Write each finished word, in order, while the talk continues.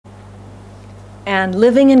And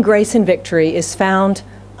living in grace and victory is found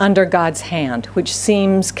under God's hand, which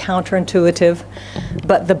seems counterintuitive,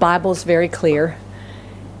 but the Bible's very clear.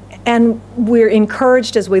 And we're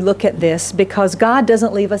encouraged as we look at this because God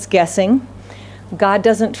doesn't leave us guessing. God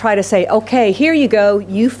doesn't try to say, okay, here you go,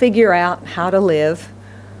 you figure out how to live.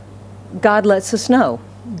 God lets us know.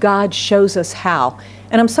 God shows us how.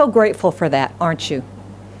 And I'm so grateful for that, aren't you?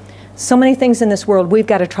 So many things in this world we've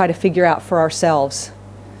got to try to figure out for ourselves.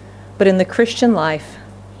 But in the Christian life,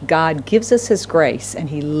 God gives us His grace and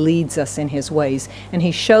He leads us in His ways. And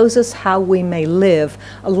He shows us how we may live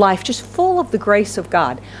a life just full of the grace of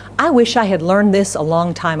God. I wish I had learned this a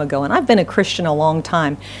long time ago, and I've been a Christian a long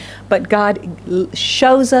time. But God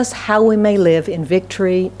shows us how we may live in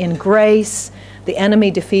victory, in grace, the enemy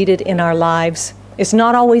defeated in our lives. It's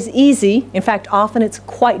not always easy. In fact, often it's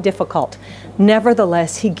quite difficult.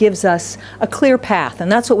 Nevertheless, He gives us a clear path,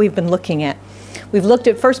 and that's what we've been looking at. We've looked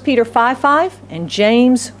at 1 Peter 5:5 and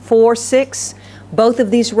James 4:6. Both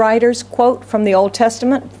of these writers quote from the Old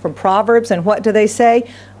Testament, from Proverbs, and what do they say?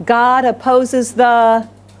 God opposes the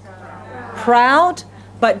proud,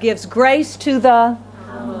 but gives grace to the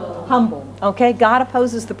humble. Okay, God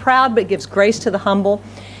opposes the proud, but gives grace to the humble.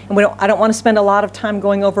 And I don't want to spend a lot of time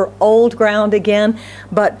going over old ground again,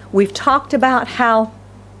 but we've talked about how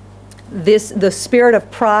the spirit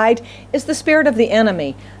of pride is the spirit of the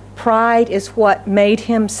enemy. Pride is what made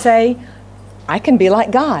him say, I can be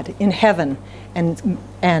like God in heaven,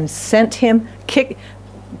 and sent him,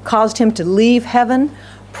 caused him to leave heaven.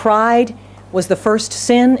 Pride was the first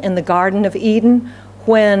sin in the Garden of Eden,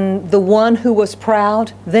 when the one who was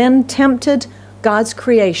proud then tempted God's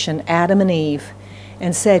creation, Adam and Eve,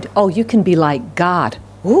 and said, oh, you can be like God.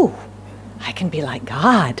 Ooh, I can be like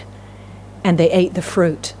God. And they ate the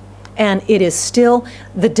fruit. And it is still,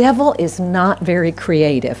 the devil is not very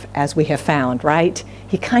creative, as we have found, right?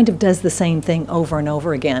 He kind of does the same thing over and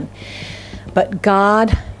over again. But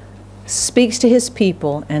God speaks to His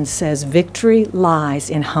people and says, victory lies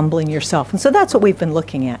in humbling yourself. And so that's what we've been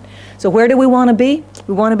looking at. So where do we want to be?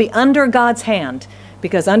 We want to be under God's hand,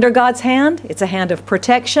 because under God's hand, it's a hand of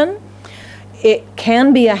protection. It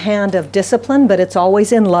can be a hand of discipline, but it's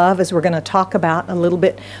always in love, as we're going to talk about a little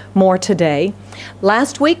bit more today.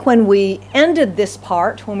 Last week, when we ended this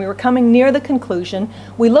part, when we were coming near the conclusion,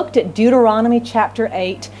 we looked at Deuteronomy chapter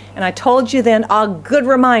 8, and I told you then, a good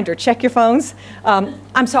reminder, check your phones.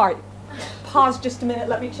 I'm sorry, pause just a minute,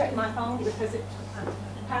 let me check my phone, because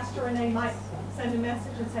Pastor Renee might send a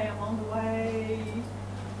message and say, I'm on the way.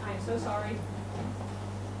 I am so sorry.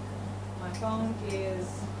 My phone is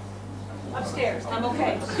upstairs. I'm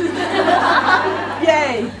okay.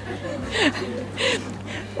 Yay.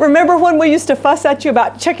 Remember when we used to fuss at you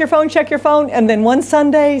about check your phone, and then one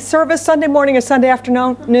Sunday service, Sunday morning or Sunday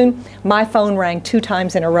afternoon, my phone rang 2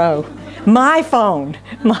 times in a row. My phone.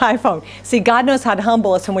 See, God knows how to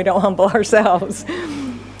humble us when we don't humble ourselves.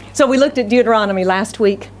 So we looked at Deuteronomy last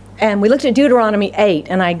week, and we looked at Deuteronomy 8,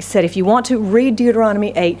 and I said if you want to read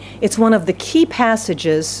Deuteronomy 8, it's one of the key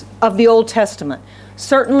passages of the Old Testament.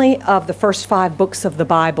 Certainly of the first 5 books of the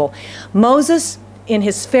Bible. Moses, in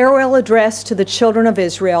his farewell address to the children of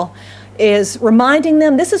Israel, is reminding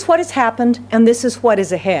them this is what has happened and this is what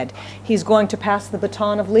is ahead. He's going to pass the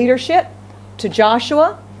baton of leadership to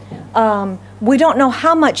Joshua. We don't know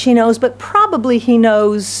how much he knows, but probably he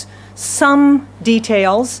knows some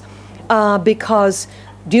details because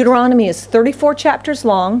Deuteronomy is 34 chapters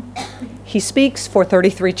long. He speaks for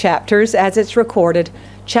 33 chapters as it's recorded.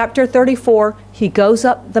 Chapter 34, he goes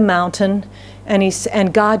up the mountain,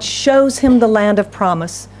 and God shows him the land of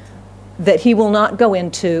promise that he will not go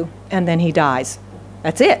into, and then he dies.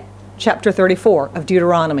 That's it, chapter 34 of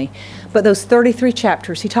Deuteronomy. But those 33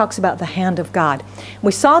 chapters, he talks about the hand of God.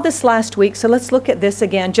 We saw this last week, so let's look at this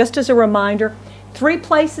again, just as a reminder. 3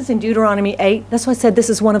 places in Deuteronomy 8. That's why I said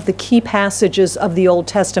this is one of the key passages of the Old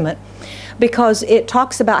Testament, because it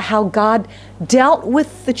talks about how God dealt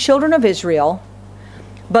with the children of Israel.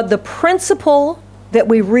 But the principle that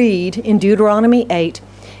we read in Deuteronomy 8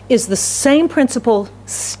 is the same principle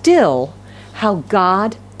still how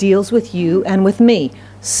God deals with you and with me.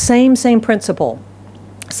 Same principle.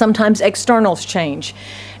 Sometimes externals change.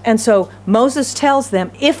 And so Moses tells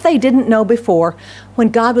them, if they didn't know before, when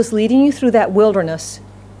God was leading you through that wilderness,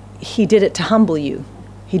 He did it to humble you.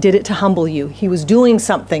 He did it to humble you. He was doing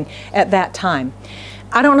something at that time.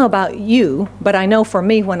 I don't know about you, but I know for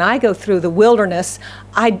me, when I go through the wilderness,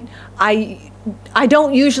 I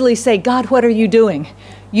don't usually say, God, what are you doing?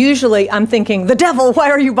 Usually I'm thinking, the devil, why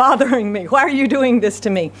are you bothering me? Why are you doing this to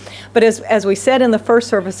me? But as we said in the first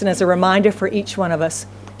service, and as a reminder for each one of us,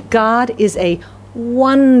 God is a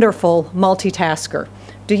wonderful multitasker.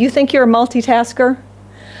 Do you think you're a multitasker?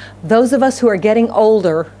 Those of us who are getting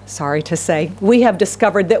older, sorry to say, we have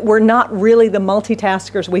discovered that we're not really the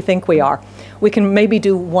multitaskers we think we are. We can maybe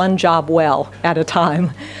do one job well at a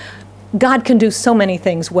time. God can do so many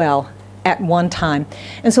things well at one time.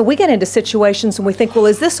 And so we get into situations and we think, well,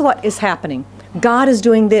 is this what is happening? God is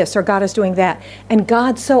doing this or God is doing that. And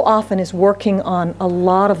God so often is working on a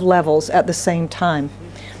lot of levels at the same time.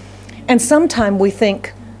 And sometimes we'll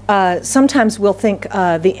think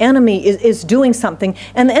the enemy is doing something,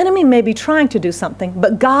 and the enemy may be trying to do something,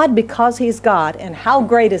 but God, because He's God, and how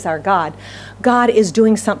great is our God, God is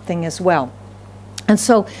doing something as well. And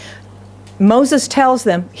so Moses tells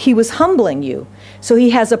them He was humbling you. So He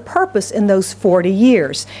has a purpose in those 40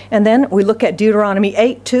 years. And then we look at Deuteronomy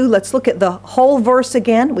 8:2. Let's look at the whole verse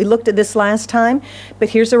again. We looked at this last time, but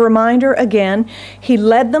here's a reminder again. He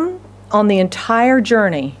led them on the entire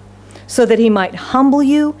journey so that He might humble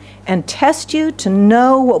you and test you to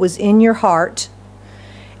know what was in your heart.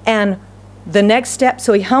 And the next step,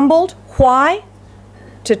 so He humbled. Why?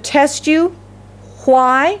 To test you.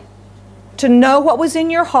 Why? To know what was in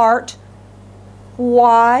your heart.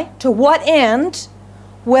 Why? To what end?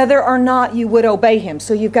 Whether or not you would obey Him.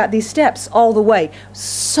 So you've got these steps all the way.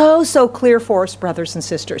 So clear for us, brothers and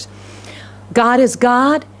sisters. God is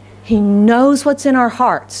God. He knows what's in our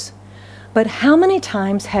hearts. But how many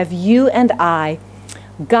times have you and I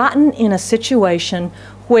gotten in a situation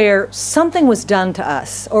where something was done to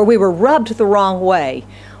us, or we were rubbed the wrong way,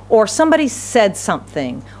 or somebody said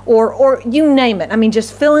something, or you name it. I mean,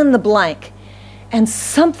 just fill in the blank. And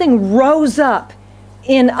something rose up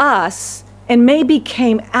in us and maybe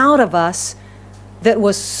came out of us that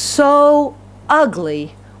was so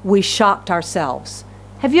ugly we shocked ourselves.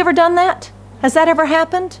 Have you ever done that? Has that ever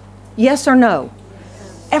happened? Yes or no?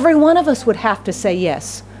 Every one of us would have to say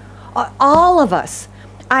yes. All of us.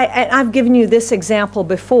 I've given you this example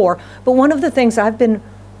before, but one of the things I've been,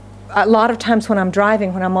 a lot of times when I'm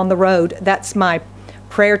driving, when I'm on the road, that's my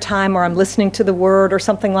prayer time, or I'm listening to the Word or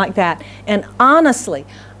something like that. And honestly,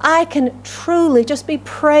 I can truly just be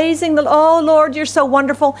praising the, oh Lord, you're so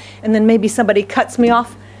wonderful. And then maybe somebody cuts me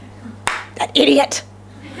off. That idiot.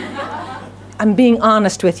 I'm being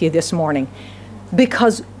honest with you this morning,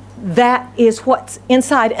 because that is what's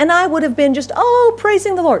inside. And I would have been just, oh,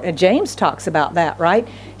 praising the Lord. And James talks about that, right?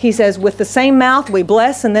 He says, with the same mouth we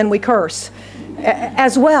bless and then we curse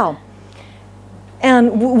as well.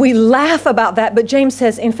 And we laugh about that, but James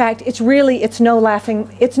says, in fact, it's no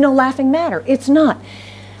laughing matter. It's not.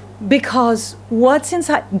 Because what's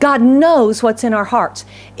inside, God knows what's in our hearts.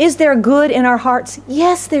 Is there good in our hearts?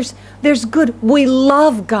 Yes, there's good. We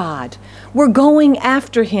love God. We're going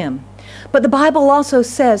after Him. But the Bible also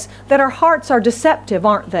says that our hearts are deceptive,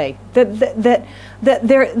 aren't they? That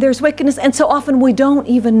there's wickedness, and so often we don't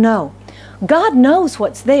even know. God knows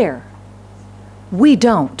what's there. We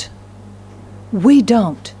don't. We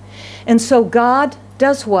don't. And so God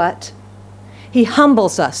does what? He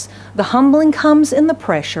humbles us. The humbling comes in the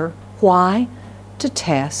pressure. Why? To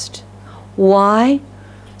test. Why?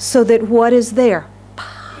 So that what is there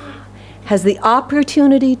has the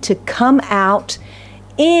opportunity to come out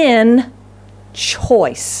in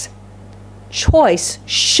choice. Choice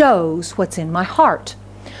shows what's in my heart.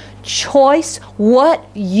 Choice, what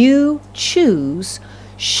you choose,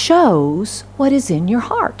 shows what is in your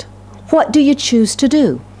heart. What do you choose to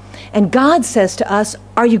do? And God says to us,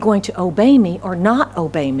 are you going to obey me or not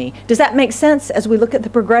obey me? Does that make sense as we look at the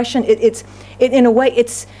progression? In a way,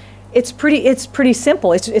 it's pretty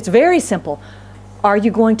simple. It's very simple. Are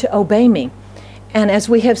you going to obey me? And as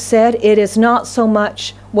we have said, it is not so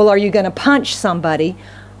much, well, are you going to punch somebody?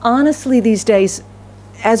 Honestly, these days,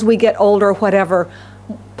 as we get older or whatever,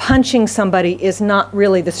 punching somebody is not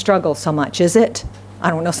really the struggle so much, is it? I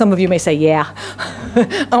don't know, some of you may say, yeah,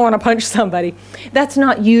 I want to punch somebody. That's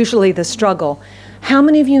not usually the struggle. How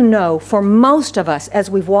many of you know, for most of us, as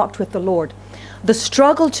we've walked with the Lord, the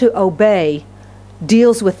struggle to obey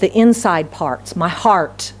deals with the inside parts, my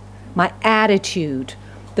heart, my attitude,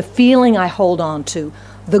 the feeling I hold on to,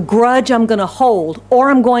 the grudge I'm going to hold or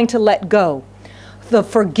I'm going to let go, the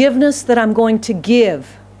forgiveness that I'm going to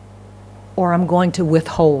give or I'm going to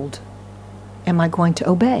withhold. Am I going to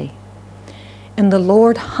obey? And the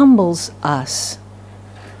Lord humbles us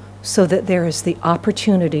so that there is the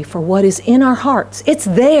opportunity for what is in our hearts. It's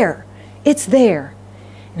there. It's there.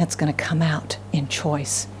 And it's going to come out in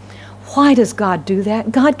choice. Why does God do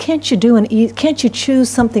that? God, can't you choose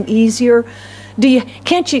something easier?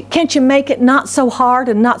 Can't you make it not so hard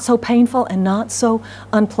and not so painful and not so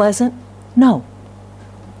unpleasant? No.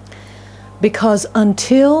 Because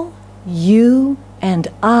until you and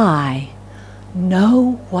I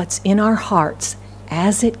know what's in our hearts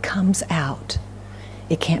as it comes out,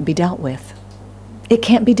 it can't be dealt with. It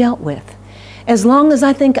can't be dealt with. As long as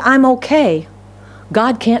I think I'm okay,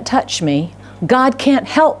 God can't touch me. God can't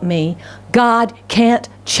help me. God can't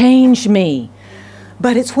change me.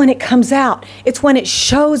 But it's when it comes out, it's when it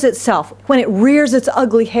shows itself, when it rears its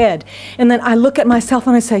ugly head. And then I look at myself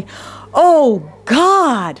and I say, oh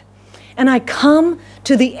God. And I come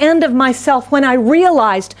to the end of myself when I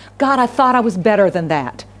realized, God, I thought I was better than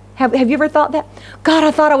that. Have you ever thought that? God,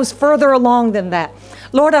 I thought I was further along than that.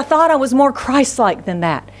 Lord, I thought I was more Christ-like than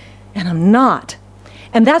that. And I'm not.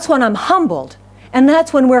 And that's when I'm humbled. And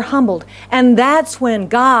that's when we're humbled. And that's when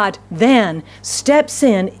God then steps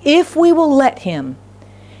in, if we will let Him.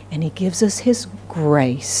 And He gives us His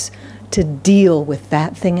grace to deal with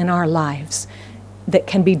that thing in our lives that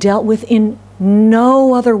can be dealt with in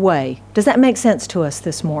no other way. Does that make sense to us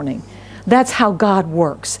this morning? That's how God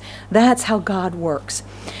works. That's how God works.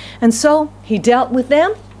 And so He dealt with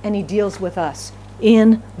them and He deals with us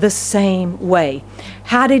in the same way.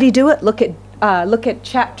 How did He do it? Look at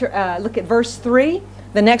verse 3.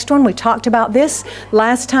 The next one, we talked about this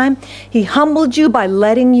last time. He humbled you by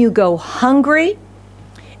letting you go hungry.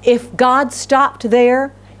 If God stopped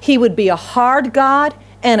there, He would be a hard God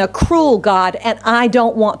and a cruel God, and I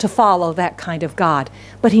don't want to follow that kind of God.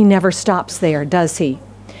 But He never stops there, does He?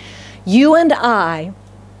 You and I,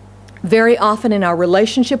 very often in our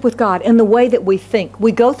relationship with God and the way that we think,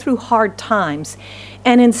 we go through hard times,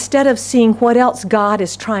 and instead of seeing what else God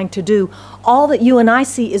is trying to do, all that you and I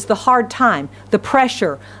see is the hard time, the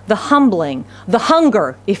pressure, the humbling, the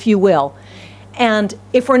hunger, if you will. And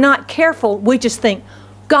if we're not careful, we just think,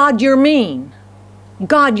 God, you're mean.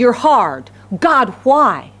 God, you're hard. God,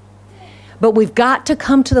 why? But we've got to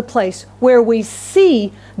come to the place where we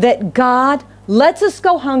see that God lets us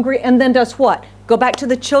go hungry and then does what? Go back to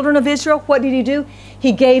the children of Israel. What did He do?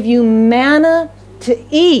 He gave you manna to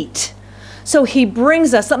eat. So He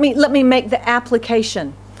brings us, let me make the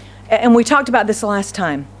application. And we talked about this last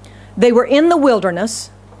time. They were in the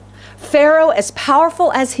wilderness. Pharaoh, as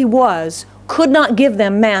powerful as he was, could not give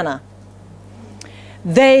them manna.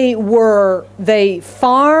 They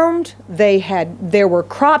farmed, there were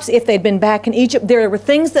crops. If they'd been back in Egypt, there were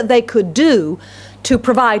things that they could do to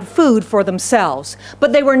provide food for themselves.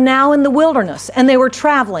 But they were now in the wilderness and they were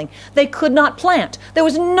traveling. They could not plant. There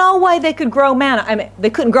was no way they could grow manna. I mean, they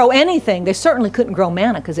couldn't grow anything. They certainly couldn't grow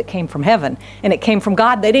manna because it came from heaven and it came from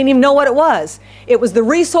God. They didn't even know what it was. It was the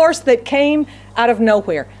resource that came out of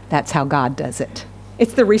nowhere. That's how God does it.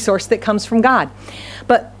 It's the resource that comes from God.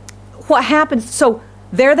 But what happens, so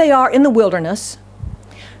there they are in the wilderness.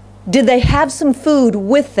 Did they have some food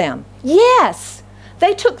with them? Yes.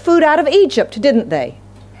 They took food out of Egypt, didn't they?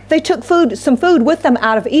 They took some food with them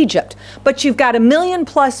out of Egypt. But you've got 1 million+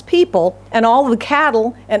 people and all the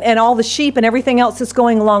cattle and all the sheep and everything else that's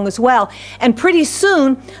going along as well. And pretty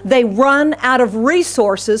soon they run out of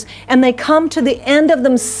resources and they come to the end of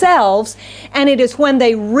themselves. And it is when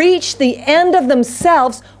they reach the end of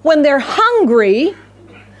themselves, when they're hungry,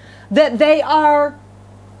 that they are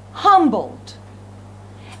humbled.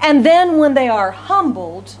 And then when they are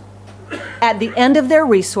humbled, at the end of their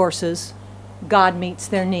resources, God meets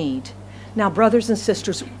their need. Now, brothers and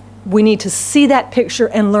sisters, we need to see that picture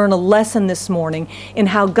and learn a lesson this morning in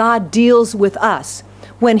how God deals with us.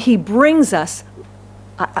 When He brings us,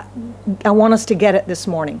 I want us to get it this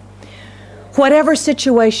morning. Whatever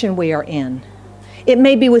situation we are in, it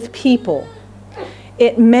may be with people,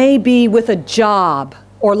 it may be with a job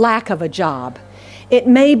or lack of a job, it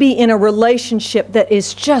may be in a relationship that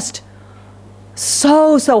is just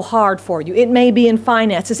so hard for you. It may be in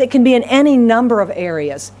finances. It can be in any number of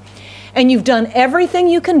areas. And you've done everything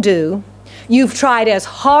you can do. You've tried as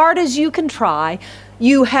hard as you can try.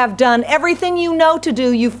 You have done everything you know to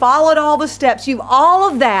do. You've followed all the steps. You've all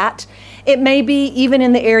of that. It may be even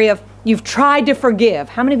in the area of you've tried to forgive.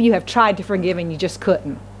 How many of you have tried to forgive and you just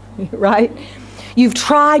couldn't? Right? You've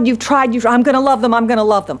tried. I'm going to love them. I'm going to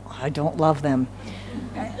love them. I don't love them.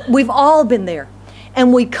 We've all been there.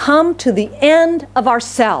 And we come to the end of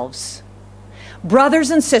ourselves. Brothers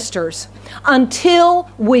and sisters, until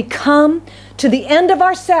we come to the end of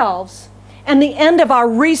ourselves and the end of our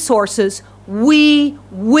resources, we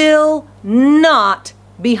will not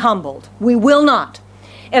be humbled. We will not.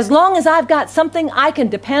 As long as I've got something I can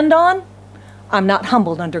depend on, I'm not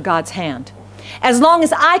humbled under God's hand. As long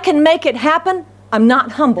as I can make it happen, I'm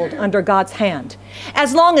not humbled under God's hand.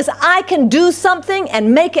 As long as I can do something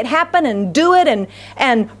and make it happen and do it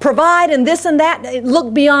and provide and this and that,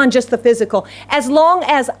 look beyond just the physical. As long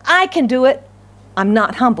as I can do it, I'm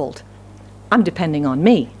not humbled. I'm depending on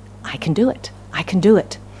me. I can do it. I can do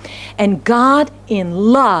it. And God, in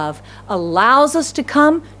love, allows us to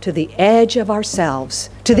come to the edge of ourselves,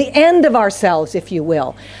 to the end of ourselves, if you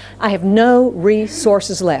will. I have no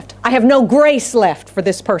resources left. I have no grace left for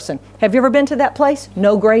this person. Have you ever been to that place?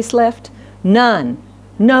 No grace left? None.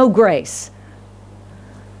 No grace.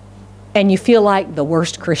 And you feel like the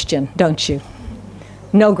worst Christian, don't you?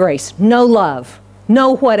 No grace, no love,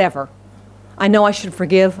 no whatever. I know I should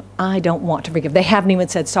forgive. I don't want to forgive. They haven't even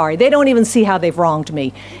said sorry. They don't even see how they've wronged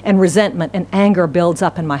me. And resentment and anger builds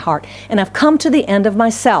up in my heart. And I've come to the end of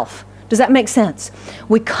myself. Does that make sense?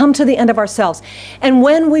 We come to the end of ourselves. And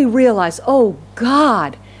when we realize, oh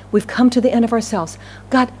God, we've come to the end of ourselves.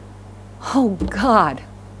 God, oh God,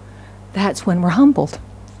 that's when we're humbled.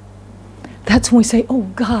 That's when we say, oh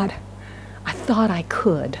God, I thought I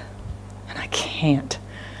could, and I can't.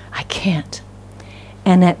 I can't.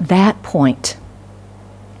 And at that point,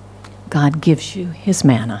 God gives you His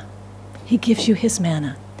manna. He gives you His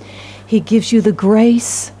manna. He gives you the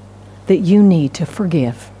grace that you need to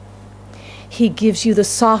forgive. He gives you the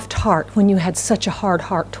soft heart when you had such a hard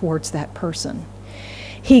heart towards that person.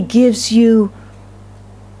 He gives you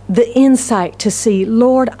the insight to see,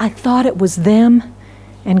 Lord, I thought it was them,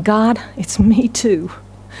 and God, it's me too.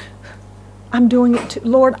 I'm doing it too.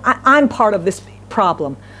 Lord, I'm part of this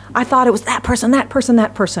problem. I thought it was that person, that person,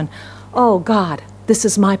 that person. Oh, God, this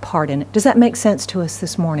is my part in it. Does that make sense to us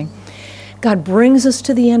this morning? God brings us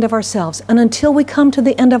to the end of ourselves. And until we come to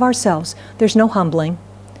the end of ourselves, there's no humbling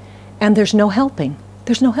and there's no helping.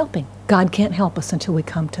 There's no helping. God can't help us until we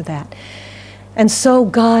come to that. And so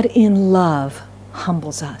God in love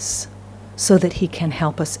humbles us so that He can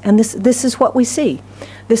help us. And this is what we see.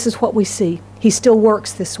 This is what we see. He still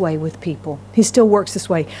works this way with people. He still works this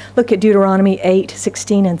way. Look at Deuteronomy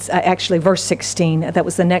 8:16, and actually verse 16. That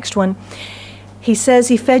was the next one. He says,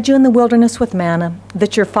 He fed you in the wilderness with manna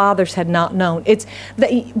that your fathers had not known.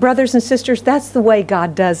 Brothers and sisters, that's the way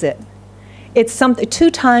God does it. It's something. 2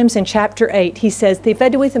 times in chapter 8, He says, He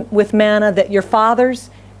fed you with manna that your fathers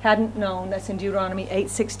hadn't known. That's in Deuteronomy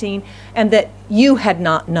 8:16, and that you had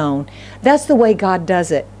not known. That's the way God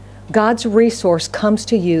does it. God's resource comes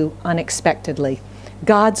to you unexpectedly.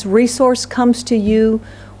 God's resource comes to you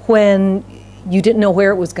when you didn't know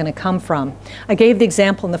where it was going to come from. I gave the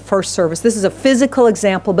example in the first service. This is a physical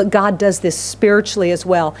example, but God does this spiritually as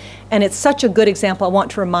well. And it's such a good example. I want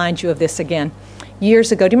to remind you of this again.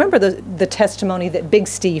 Years ago, do you remember the testimony that Big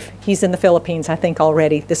Steve, he's in the Philippines, I think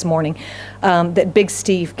already this morning, that Big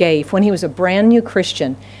Steve gave when he was a brand new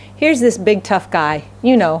Christian? Here's this big tough guy.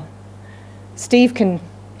 You know, Steve can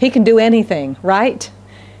do anything, right?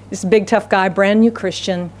 This big tough guy, brand new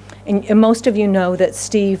Christian. And most of you know that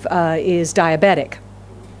Steve is diabetic.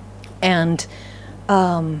 And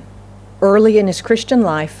early in his Christian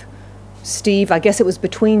life, Steve, I guess it was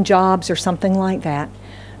between jobs or something like that,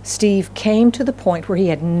 Steve came to the point where he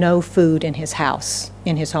had no food in his house,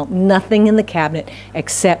 in his home. Nothing in the cabinet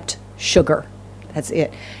except sugar. That's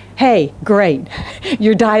it. Hey, great,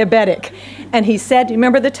 you're diabetic. And he said,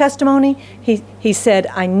 remember the testimony? He said,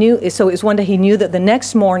 I knew, so it was one day he knew that the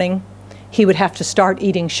next morning he would have to start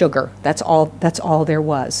eating sugar. That's all there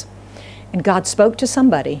was. And God spoke to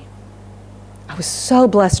somebody. I was so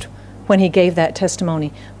blessed when he gave that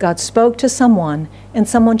testimony. God spoke to someone, and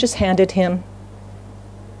someone just handed him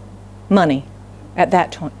money at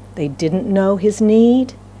that time. They didn't know his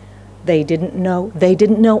need. They didn't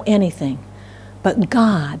know anything. But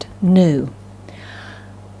God knew.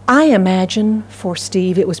 I imagine for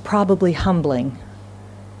Steve it was probably humbling.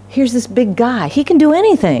 Here's this big guy. He can do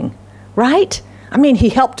anything, right? I mean, he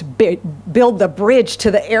helped build the bridge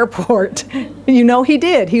to the airport. You know, he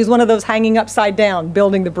did. He was one of those hanging upside down,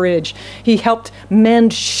 building the bridge. He helped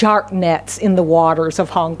mend shark nets in the waters of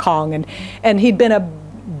Hong Kong. And he'd been a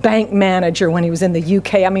bank manager when he was in the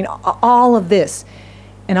UK. I mean, all of this.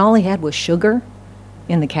 And all he had was sugar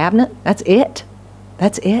in the cabinet. That's it.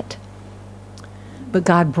 That's it. But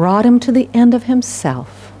God brought him to the end of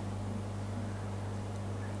himself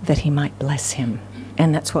that he might bless him.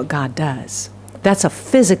 And that's what God does. That's a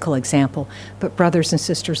physical example. But brothers and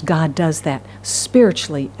sisters, God does that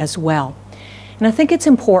spiritually as well. And I think it's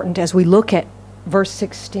important as we look at verse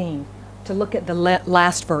 16 to look at the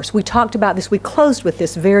last verse. We talked about this. We closed with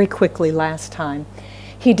this very quickly last time.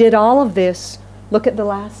 He did all of this. Look at the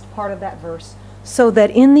last part of that verse. So that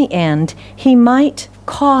in the end, he might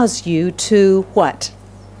cause you to what?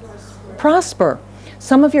 Prosper.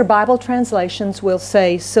 Some of your Bible translations will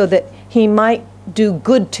say, so that he might do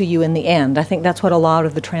good to you in the end. I think that's what a lot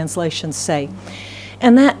of the translations say.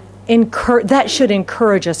 And that should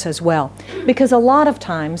encourage us as well. Because a lot of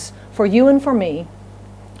times, for you and for me,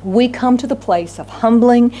 we come to the place of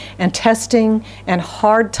humbling and testing and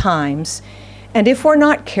hard times, and if we're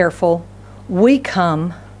not careful, we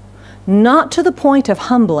come not to the point of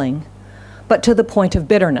humbling, but to the point of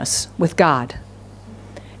bitterness with God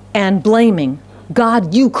and blaming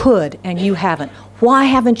God. You could and you haven't. Why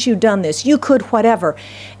haven't you done this? You could whatever.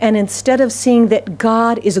 And instead of seeing that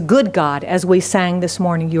God is a good God, as we sang this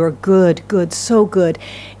morning, you are good, good, so good.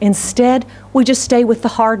 Instead, we just stay with the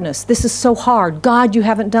hardness. This is so hard. God, you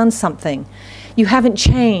haven't done something. You haven't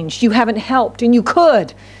changed. You haven't helped. And you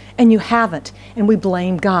could. And you haven't. And we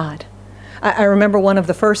blame God. I remember one of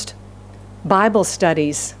the first Bible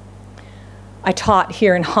studies I taught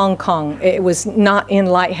here in Hong Kong. It was not in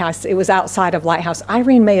Lighthouse. It was outside of Lighthouse.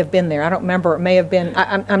 Irene may have been there. I don't remember. It may have been.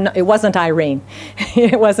 It wasn't Irene.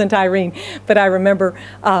 It wasn't Irene. But I remember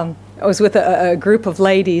I was with a group of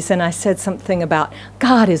ladies, and I said something about,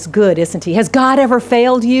 God is good, isn't he? Has God ever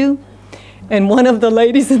failed you? And one of the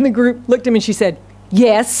ladies in the group looked at me and she said,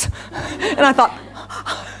 yes. And I thought,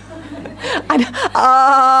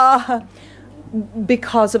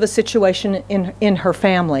 because of a situation in her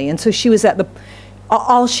family. And so she was at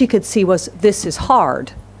all she could see was, this is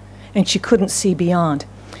hard. And she couldn't see beyond.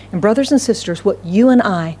 And brothers and sisters, what you and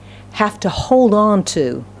I have to hold on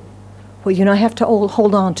to,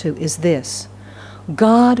 is this.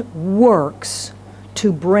 God works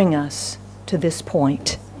to bring us to this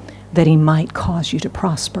point, that he might cause you to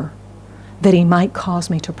prosper, that he might cause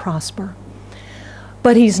me to prosper.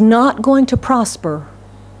 But he's not going to prosper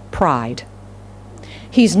pride.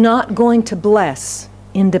 He's not going to bless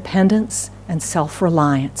independence and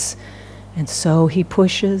self-reliance. And so he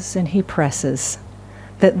pushes and he presses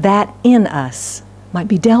that in us might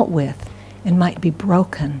be dealt with and might be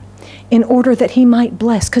broken in order that he might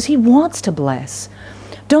bless, because he wants to bless.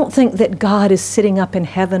 Don't think that God is sitting up in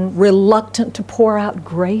heaven reluctant to pour out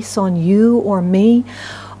grace on you or me.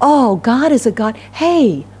 Oh, God is a God.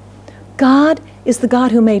 Hey, God is the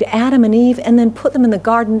God who made Adam and Eve and then put them in the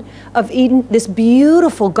Garden of Eden, this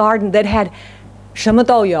beautiful garden that had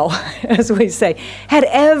shamadoyo, as we say, had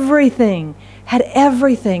everything,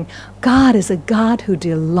 God is a God who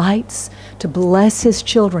delights to bless his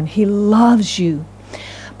children. He loves you,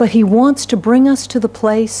 but he wants to bring us to the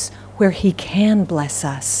place where he can bless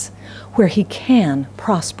us, where he can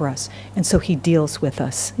prosper us, and so he deals with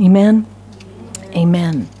us. Amen?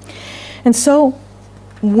 Amen. And so,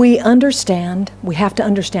 we have to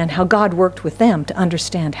understand how God worked with them to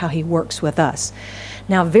understand how he works with us.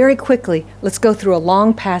 Now, very quickly, let's go through a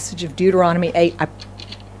long passage of Deuteronomy 8.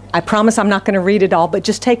 I promise I'm not going to read it all, but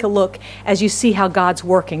just take a look as you see how God's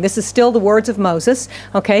working. This is still the words of Moses,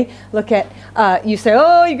 okay? Look at, you say,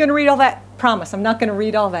 oh, you're going to read all that. Promise, I'm not going to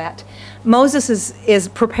read all that. Moses is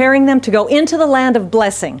preparing them to go into the land of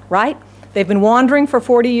blessing, right? They've been wandering for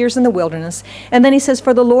 40 years in the wilderness. And then he says,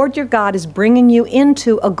 for the Lord your God is bringing you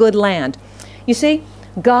into a good land. You see,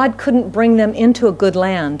 God couldn't bring them into a good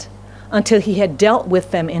land until he had dealt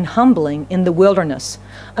with them in humbling in the wilderness,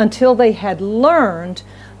 until they had learned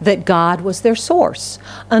that God was their source,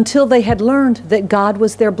 until they had learned that God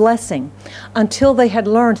was their blessing, until they had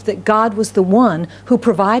learned that God was the one who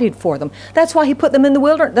provided for them. That's why he put them in the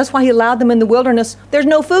wilderness. That's why he allowed them in the wilderness. There's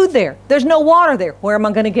no food there. There's no water there. Where am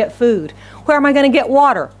I going to get food? Where am I going to get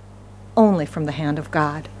water? Only from the hand of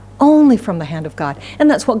God. Only from the hand of God. And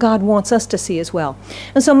that's what God wants us to see as well.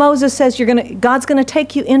 And so Moses says, God's going to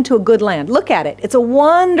take you into a good land. Look at it. It's a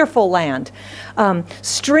wonderful land.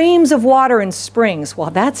 Streams of water and springs.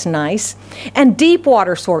 Well, that's nice. And deep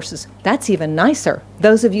water sources. That's even nicer.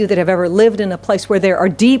 Those of you that have ever lived in a place where there are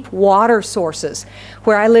deep water sources.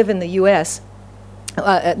 Where I live in the U.S.,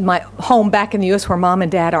 at my home back in the U.S. where Mom and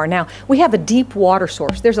Dad are now, we have a deep water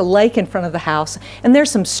source. There's a lake in front of the house, and there's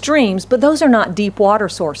some streams, but those are not deep water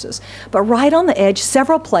sources. But right on the edge,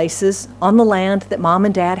 several places on the land that Mom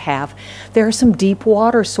and Dad have, there are some deep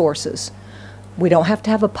water sources. We don't have to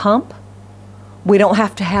have a pump. We don't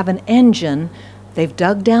have to have an engine. They've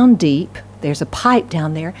dug down deep. There's a pipe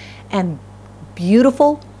down there, and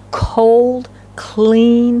beautiful, cold,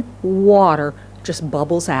 clean water just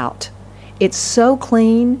bubbles out. It's so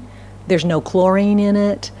clean, there's no chlorine in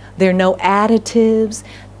it, there are no additives,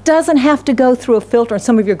 doesn't have to go through a filter. And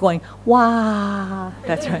some of you are going, wow,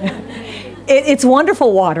 that's right. It's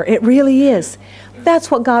wonderful water, it really is. That's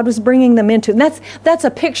what God was bringing them into. And that's a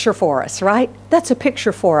picture for us, right? That's a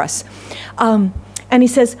picture for us. And he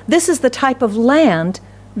says, this is the type of land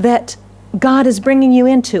that God is bringing you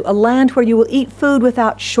into, a land where you will eat food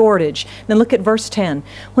without shortage. Then look at verse 10.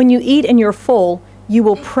 When you eat and you're full, you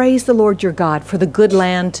will praise the Lord your God for the good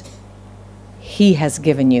land he has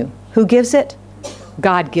given you. Who gives it?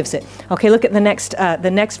 God gives it. Okay, look at the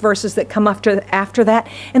next verses that come after that.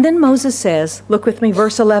 And then Moses says, look with me,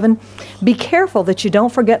 verse 11, be careful that you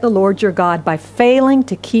don't forget the Lord your God by failing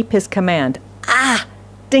to keep his command. Ah,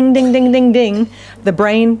 ding, ding, ding, ding, ding. The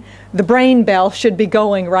brain bell should be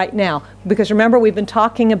going right now. Because remember, we've been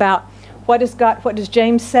talking about what does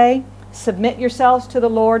James say? Submit yourselves to the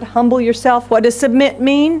Lord, humble yourself. What does submit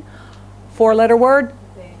mean? 4-letter word?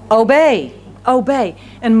 Obey. Obey.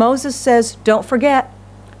 And Moses says, don't forget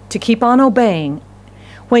to keep on obeying.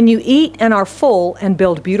 When you eat and are full and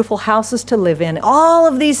build beautiful houses to live in, all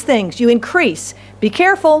of these things, you increase. Be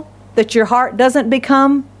careful that your heart doesn't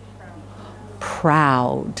become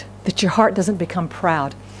proud. That your heart doesn't become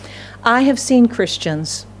proud. I have seen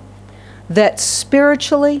Christians that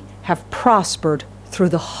spiritually have prospered through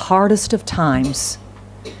the hardest of times.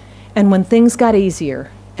 And when things got easier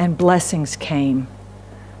and blessings came,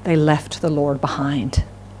 they left the Lord behind.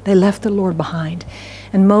 They left the Lord behind.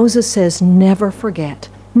 And Moses says, never forget,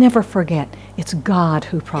 never forget. It's God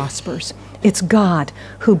who prospers. It's God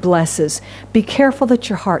who blesses. Be careful that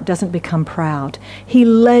your heart doesn't become proud. He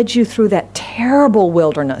led you through that terrible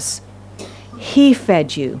wilderness. He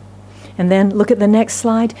fed you. And then look at the next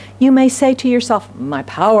slide. You may say to yourself, my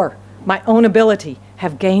power, my own ability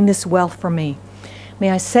have gained this wealth for me. May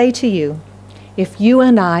I say to you, if you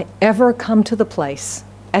and I ever come to the place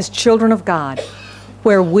as children of God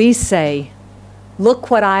where we say, look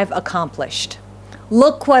what I've accomplished.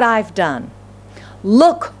 Look what I've done.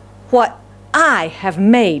 Look what I have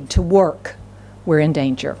made to work. We're in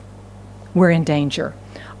danger. We're in danger.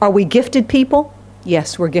 Are we gifted people?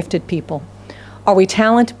 Yes, we're gifted people. Are we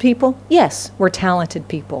talented people? Yes, we're talented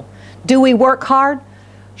people. Do we work hard?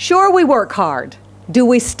 Sure, we work hard. Do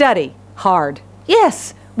we study hard?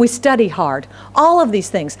 Yes, we study hard. All of these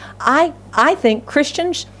things. I think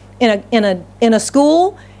Christians in a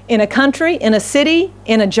school, in a country, in a city,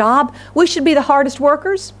 in a job, we should be the hardest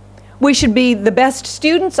workers. We should be the best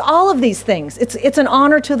students. All of these things. It's an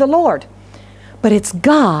honor to the Lord. But it's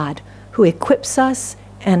God who equips us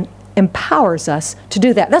and empowers us to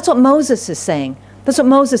do that. That's what Moses is saying. That's what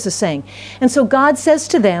Moses is saying. And so God says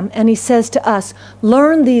to them, and he says to us,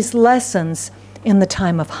 learn these lessons in the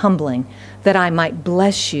time of humbling, that I might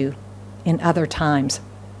bless you in other times.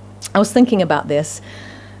 I was thinking about this,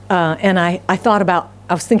 and I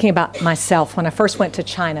was thinking about myself when I first went to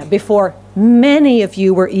China, before many of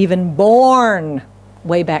you were even born,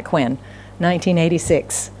 way back when,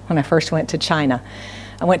 1986, when I first went to China.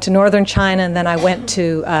 I went to northern China, and then I went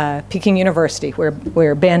to Peking University,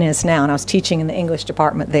 where Ben is now, and I was teaching in the English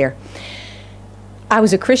department there. I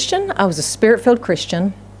was a Christian. I was a Spirit-filled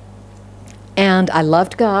Christian, and I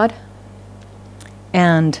loved God,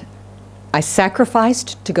 and I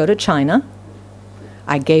sacrificed to go to China.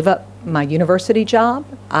 I gave up my university job.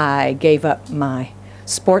 I gave up my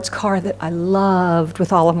sports car that I loved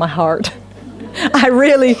with all of my heart. I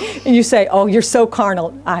really, you say, oh, you're so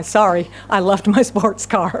carnal. Sorry, I loved my sports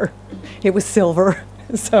car. It was silver.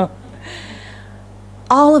 So,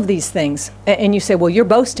 all of these things. And you say, well, you're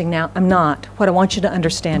boasting now. I'm not. What I want you to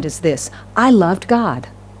understand is this. I loved God.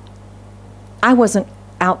 I wasn't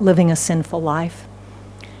out living a sinful life.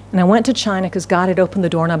 And I went to China because God had opened the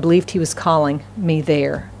door and I believed he was calling me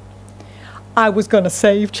there. I was going to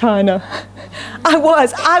save China. I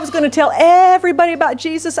was going to tell everybody about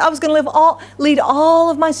Jesus. I was going to lead all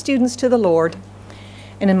of my students to the Lord.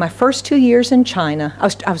 And in my first 2 years in China,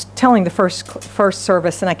 I was telling the first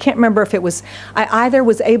service, and I can't remember if it was, I either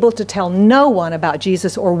was able to tell no one about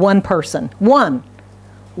Jesus or one person. One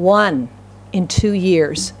in 2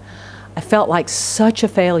 years. I felt like such a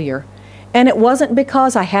failure. And it wasn't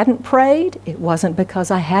because I hadn't prayed. It wasn't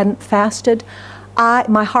because I hadn't fasted.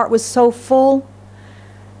 My heart was so full.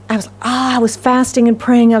 I was fasting and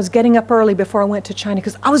praying. I was getting up early before I went to China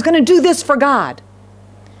because I was going to do this for God.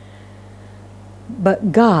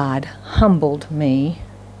 But God humbled me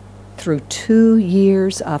through 2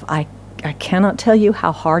 years of, I cannot tell you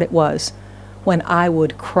how hard it was when I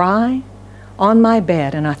would cry on my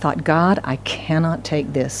bed and I thought, God, I cannot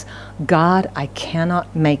take this. God, I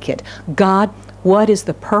cannot make it. God, what is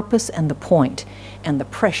the purpose and the point? And the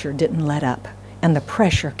pressure didn't let up. And the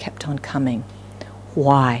pressure kept on coming.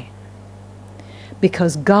 Why?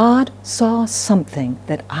 Because God saw something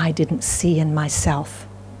that I didn't see in myself.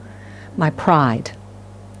 My pride,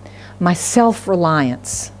 my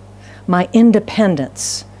self-reliance, my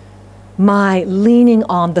independence, my leaning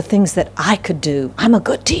on the things that I could do. I'm a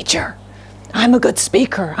good teacher. I'm a good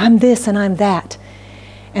speaker. I'm this and I'm that.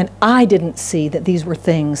 And I didn't see that these were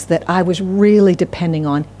things that I was really depending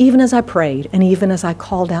on, even as I prayed and even as I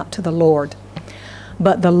called out to the Lord.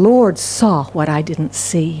 But the Lord saw what I didn't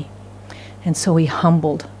see. And so he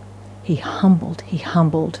humbled,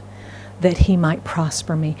 that he might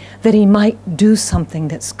prosper me, that he might do something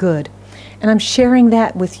that's good. And I'm sharing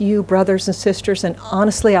that with you, brothers and sisters, and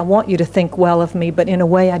honestly, I want you to think well of me, but in a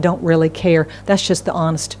way I don't really care. That's just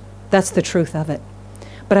that's the truth of it.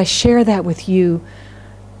 But I share that with you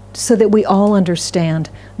so that we all understand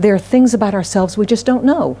there are things about ourselves we just don't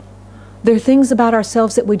know. There are things about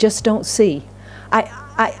ourselves that we just don't see.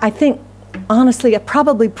 I think, honestly,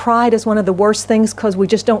 probably pride is one of the worst things because we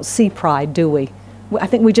just don't see pride, do we? I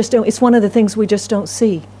think we just don't. It's one of the things we just don't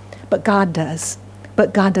see. But God does.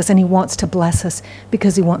 But God does, and he wants to bless us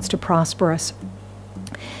because he wants to prosper us.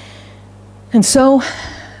 And so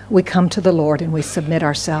we come to the Lord and we submit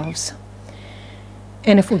ourselves.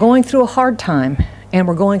 And if we're going through a hard time and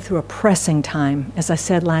we're going through a pressing time, as I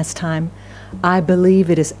said last time, I believe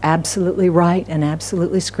it is absolutely right and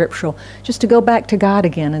absolutely scriptural just to go back to God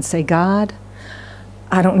again and say, God,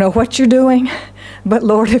 I don't know what you're doing, but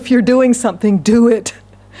Lord, if you're doing something, do it.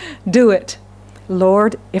 Do it.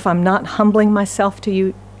 Lord, if I'm not humbling myself to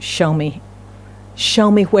you, show me.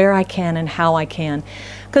 Show me where I can and how I can.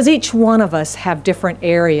 Because each one of us have different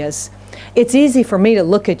areas. It's easy for me to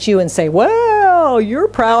look at you and say, well, you're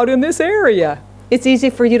proud in this area. It's easy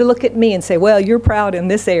for you to look at me and say, well, you're proud in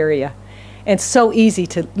this area. And it's so easy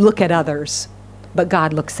to look at others. But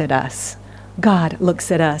God looks at us. God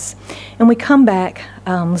looks at us. And we come back,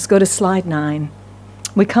 let's go to slide 9.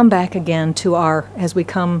 We come back again to as we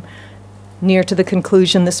come near to the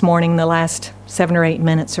conclusion this morning, the last 7 or 8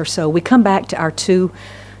 minutes or so, we come back to our two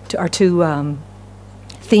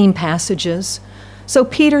theme passages. So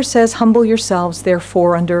Peter says, humble yourselves,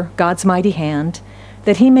 therefore, under God's mighty hand,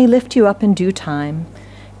 that he may lift you up in due time.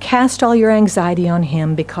 Cast all your anxiety on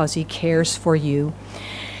him because he cares for you.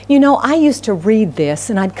 You know, I used to read this,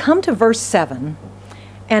 and I'd come to verse 7,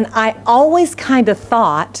 and I always kind of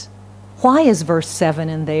thought, why is verse 7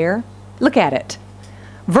 in there? Look at it.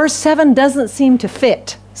 Verse 7 doesn't seem to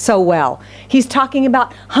fit so well. He's talking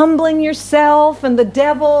about humbling yourself and the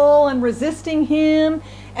devil and resisting him.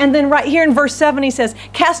 And then right here in verse 7 he says,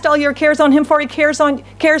 cast all your cares on him for he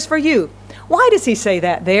cares for you. Why does he say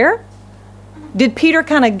that there? Did Peter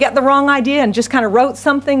kind of get the wrong idea and just kind of wrote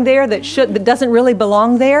something there that doesn't really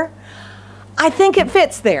belong there? I think it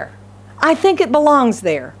fits there. I think it belongs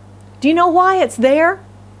there. Do you know why it's there?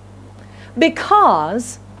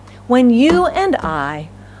 Because when you and I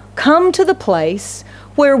come to the place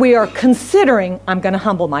where we are considering, I'm going to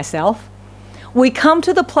humble myself, we come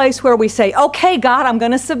to the place where we say, okay, God, I'm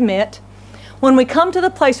going to submit. When we come to the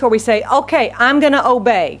place where we say, okay, I'm going to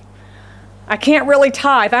obey. I can't really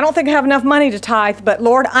tithe. I don't think I have enough money to tithe, but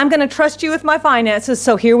Lord, I'm going to trust you with my finances,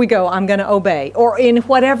 so here we go. I'm going to obey. Or in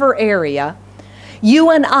whatever area,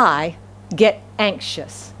 you and I get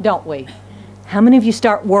anxious, don't we? How many of you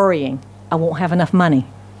start worrying, I won't have enough money?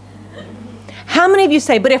 How many of you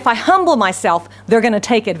say, but if I humble myself, they're going to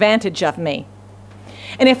take advantage of me?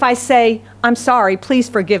 And if I say, I'm sorry, please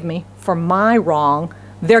forgive me for my wrong,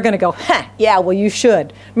 they're going to go, yeah, well, you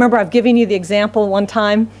should. Remember, I've given you the example one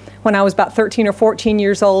time when I was about 13 or 14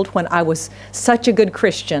 years old, when I was such a good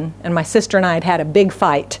Christian, and my sister and I had had a big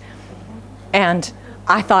fight. And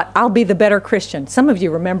I thought, I'll be the better Christian. Some of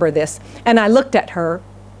you remember this. And I looked at her.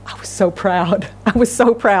 I was so proud. I was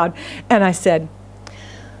so proud. And I said,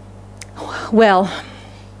 well,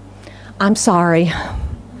 I'm sorry.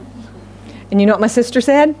 And you know what my sister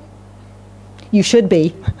said? You should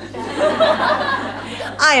be.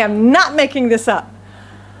 I am not making this up.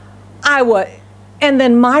 And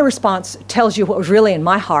then my response tells you what was really in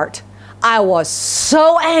my heart. I was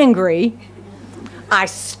so angry. I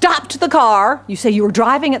stopped the car. You say you were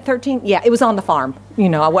driving at 13? Yeah, it was on the farm. You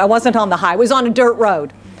know, I wasn't on the highway. It was on a dirt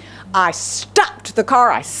road. I stopped the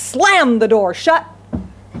car. I slammed the door shut.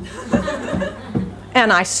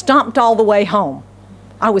 And I stomped all the way home.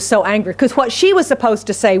 I was so angry because what she was supposed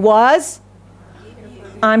to say was,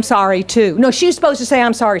 I'm sorry too. No, she was supposed to say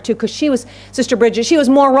I'm sorry too because she was, Sister Bridget, she was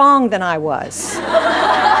more wrong than I was.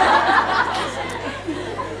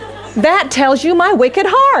 That tells you my wicked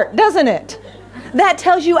heart, doesn't it? That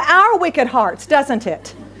tells you our wicked hearts, doesn't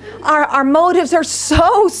it? Our motives are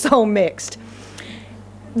so mixed.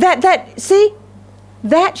 See,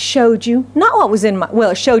 that showed you, not what was in my,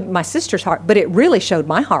 well, it showed my sister's heart, but it really showed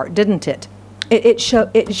my heart, didn't it? It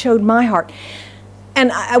showed my heart.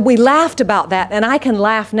 And we laughed about that, and I can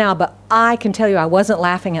laugh now, but I can tell you I wasn't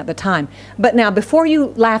laughing at the time. But now, before you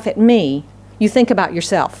laugh at me, you think about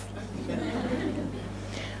yourself.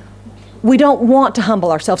 We don't want to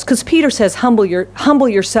humble ourselves, because Peter says, humble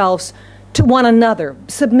yourselves to one another,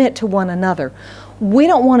 submit to one another. We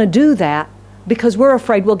don't want to do that because we're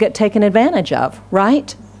afraid we'll get taken advantage of,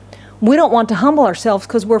 right? We don't want to humble ourselves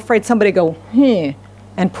because we're afraid somebody will go,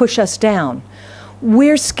 and push us down.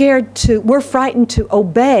 We're frightened to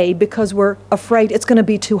obey because we're afraid it's going to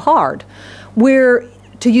be too hard.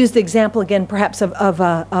 To use the example again, perhaps of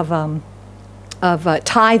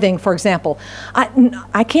tithing, for example.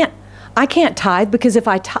 I can't tithe because if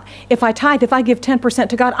I tithe, if I give 10%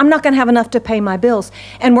 to God, I'm not going to have enough to pay my bills,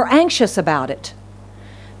 and we're anxious about it.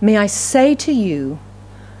 May I say to you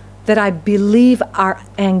that I believe our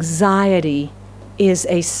anxiety is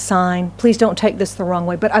a sign. Please don't take this the wrong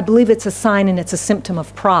way, but I believe it's a sign and it's a symptom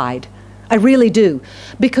of pride. I really do,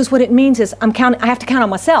 because what it means is I have to count on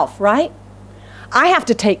myself, right? I have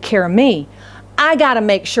to take care of me. I got to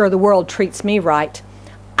make sure the world treats me right.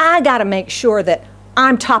 I got to make sure that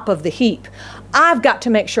I'm top of the heap. I've got to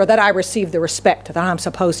make sure that I receive the respect that I'm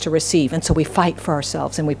supposed to receive. And so we fight for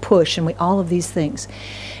ourselves and we push and all of these things.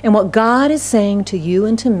 And what God is saying to you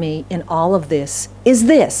and to me in all of this is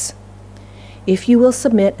this: if you will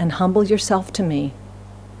submit and humble yourself to me,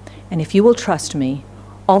 and if you will trust me,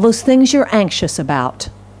 all those things you're anxious about,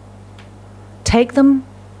 take them,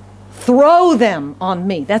 throw them on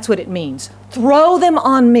me. That's what it means. Throw them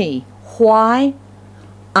on me. Why?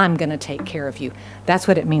 I'm going to take care of you. That's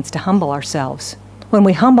what it means to humble ourselves. When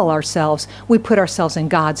we humble ourselves, we put ourselves in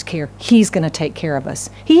God's care. He's going to take care of us.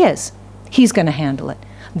 He is. He's going to handle it.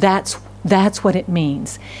 That's what it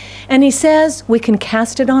means. And he says we can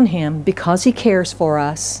cast it on him because he cares for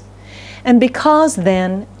us. And because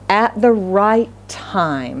then, at the right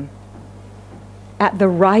time,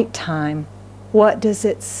 what does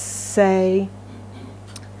it say?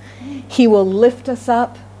 He will lift us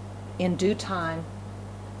up in due time.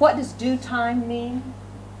 What does due time mean?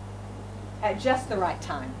 At just the right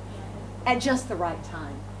time. At just the right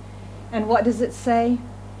time. And what does it say?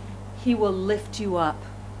 He will lift you up.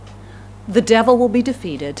 The devil will be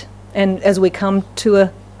defeated. And as we come to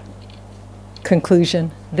a conclusion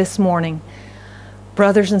this morning,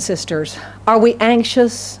 brothers and sisters, are we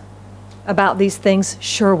anxious about these things?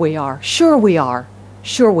 Sure we are. Sure we are.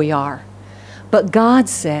 Sure we are. But God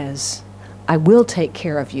says, I will take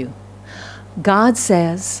care of you. God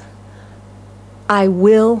says, I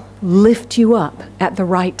will lift you up at the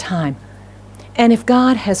right time. And if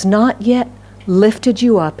God has not yet lifted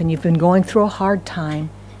you up and you've been going through a hard time,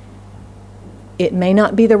 it may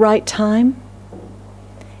not be the right time.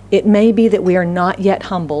 It may be that we are not yet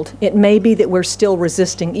humbled. It may be that we're still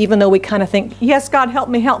resisting, even though we kind of think, yes, God, help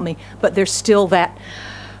me. But there's still that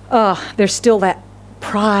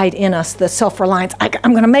pride in us, the self-reliance.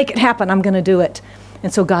 I'm going to make it happen. I'm going to do it.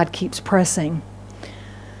 And so God keeps pressing.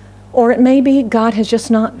 Or it may be God has just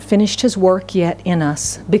not finished his work yet in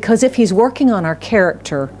us. Because if he's working on our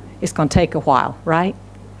character, it's going to take a while, right?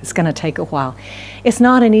 It's going to take a while. It's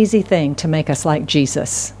not an easy thing to make us like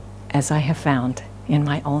Jesus, as I have found in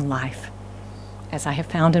my own life. As I have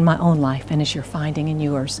found in my own life and as you're finding in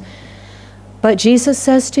yours. But Jesus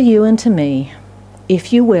says to you and to me,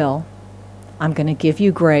 if you will, I'm going to give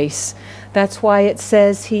you grace. That's why it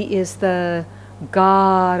says he is the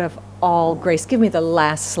God of all grace. Give me the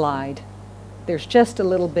last slide. There's just a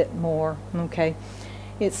little bit more, okay?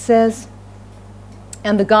 It says,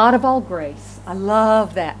 and the God of all grace. I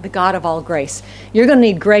love that, the God of all grace. You're going to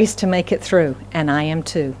need grace to make it through, and I am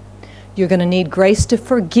too. You're going to need grace to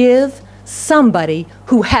forgive somebody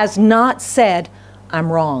who has not said,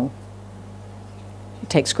 I'm wrong. It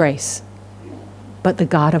takes grace. But the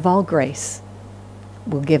God of all grace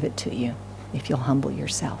will give it to you if you'll humble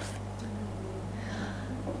yourself.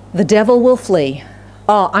 The devil will flee.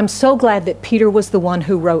 Oh, I'm so glad that Peter was the one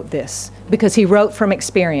who wrote this, because he wrote from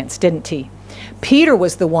experience, didn't he? Peter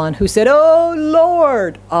was the one who said, oh,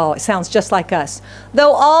 Lord. Oh, it sounds just like us.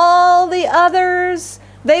 Though all the others,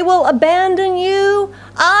 they will abandon you,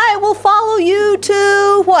 I will follow you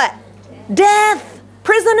to what? Death.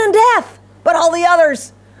 Prison and death. But all the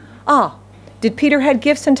others. Oh, did Peter have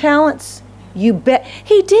gifts and talents? You bet.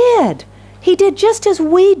 He did. He did just as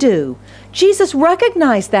we do. Jesus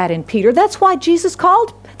recognized that in Peter. That's one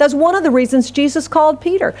of the reasons Jesus called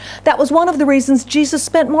Peter. That was one of the reasons Jesus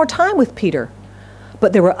spent more time with Peter.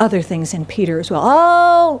 But there were other things in Peter as well.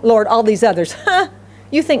 Oh, Lord, all these others.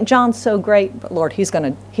 You think John's so great, but Lord, he's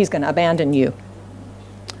going to abandon you.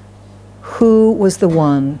 Who was the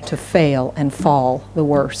one to fail and fall the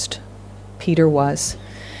worst? Peter was.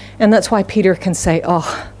 And that's why Peter can say,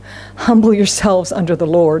 oh, humble yourselves under the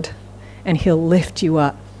Lord, and he'll lift you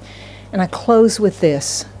up. And I close with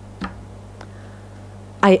this.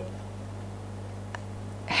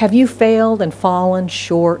 Have you failed and fallen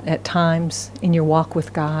short at times in your walk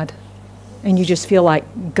with God? And you just feel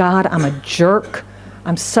like, God, I'm a jerk.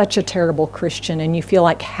 I'm such a terrible Christian. And you feel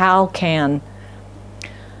like, how can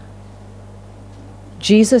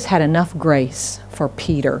Jesus had enough grace for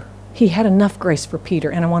Peter. He had enough grace for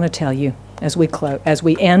Peter. And I want to tell you, as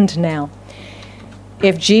we end now,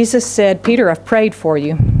 if Jesus said, Peter, I've prayed for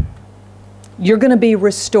you, you're going to be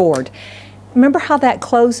restored. Remember how that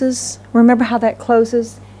closes? Remember how that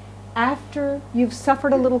closes? After you've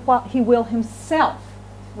suffered a little while, He will Himself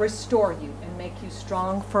restore you and make you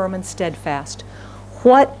strong, firm, and steadfast.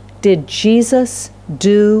 What did Jesus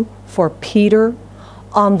do for Peter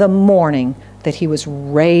on the morning that He was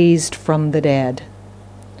raised from the dead?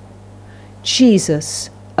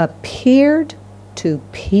 Jesus appeared to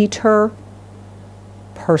Peter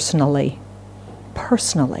personally,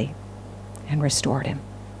 and restored him.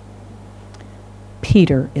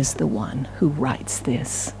 Peter is the one who writes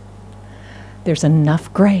this. There's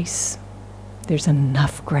enough grace. There's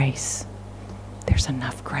enough grace. There's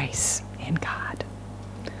enough grace in God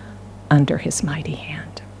under His mighty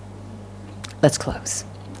hand. Let's close.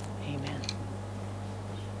 Amen.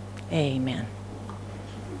 Amen.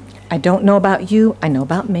 I don't know about you. I know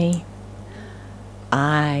about me.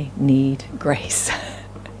 I need grace.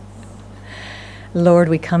 Lord,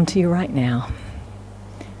 we come to you right now.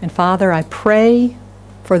 And Father, I pray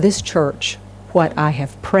for this church what I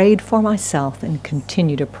have prayed for myself and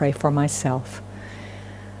continue to pray for myself.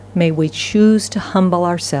 May we choose to humble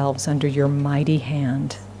ourselves under your mighty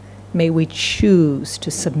hand. May we choose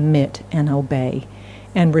to submit and obey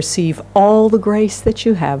and receive all the grace that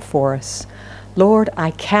you have for us. Lord,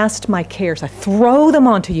 I cast my cares. I throw them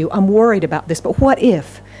onto you. I'm worried about this, but what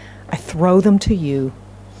if I throw them to you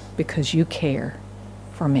because you care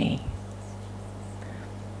for me?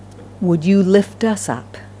 Would you lift us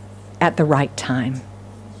up at the right time,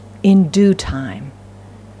 in due time,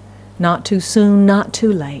 not too soon, not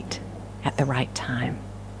too late, at the right time,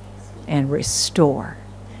 and restore.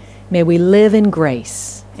 May we live in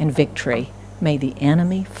grace and victory. May the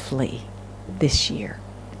enemy flee this year,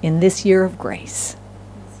 in this year of grace.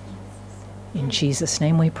 In Jesus'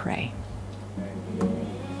 name we pray.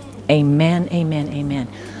 Amen, amen, amen.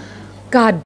 God